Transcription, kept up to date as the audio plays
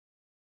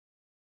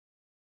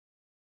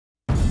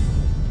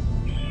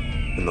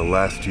In the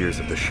last years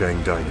of the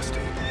Cheng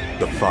dynasty,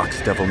 the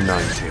Fox Devil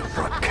Ninetail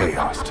brought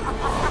chaos to the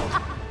world.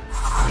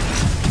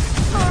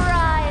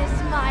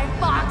 Rise, my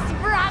fox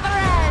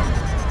brethren!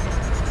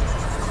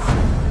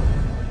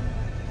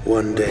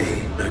 One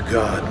day, a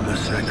god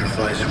must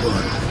sacrifice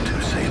one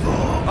to save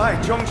all. I,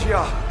 Jiang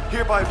Ziya,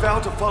 hereby vow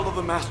to follow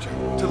the Master,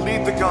 to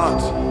lead the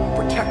gods,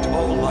 protect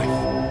all life.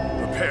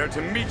 Prepare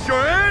to meet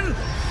your end!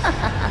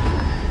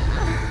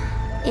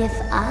 If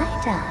I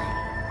die,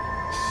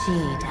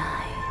 she dies.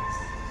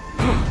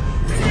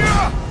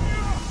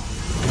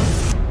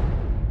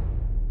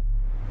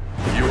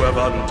 You have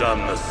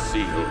undone the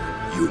seal.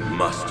 You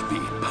must be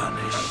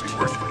punished.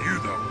 Worse for you,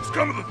 though.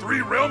 Scum of the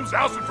Three Realms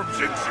ousted from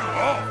Jinshu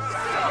Hall.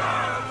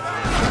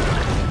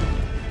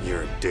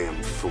 You're a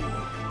damn fool.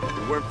 If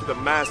it weren't for the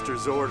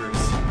Master's orders,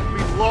 we'd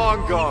be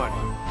long gone.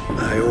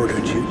 I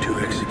ordered you to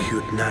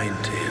execute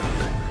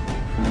Ninetailed,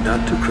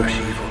 not to crush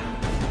evil.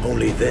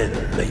 Only then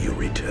may you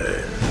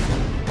return.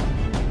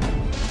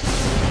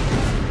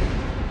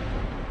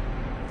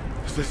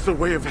 Is this the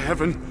way of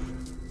heaven?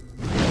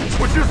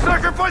 Would you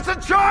sacrifice a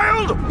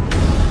child?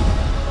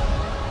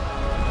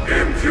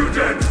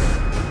 Impudence!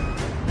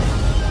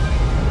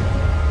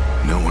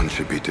 No one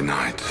should be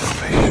denied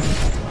salvation.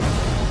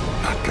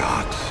 Not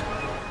gods,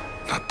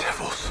 not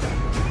devils,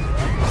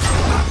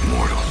 not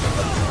mortals.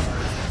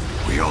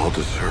 We all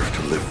deserve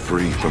to live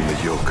free from the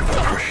yoke of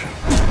oppression.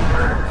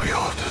 We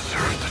all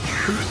deserve the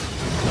truth.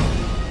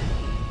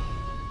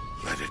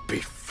 Let it be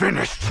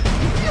finished!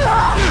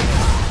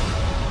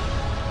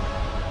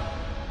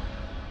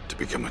 To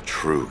become a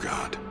true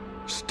god,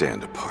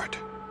 stand apart.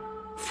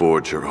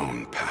 Forge your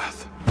own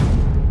path.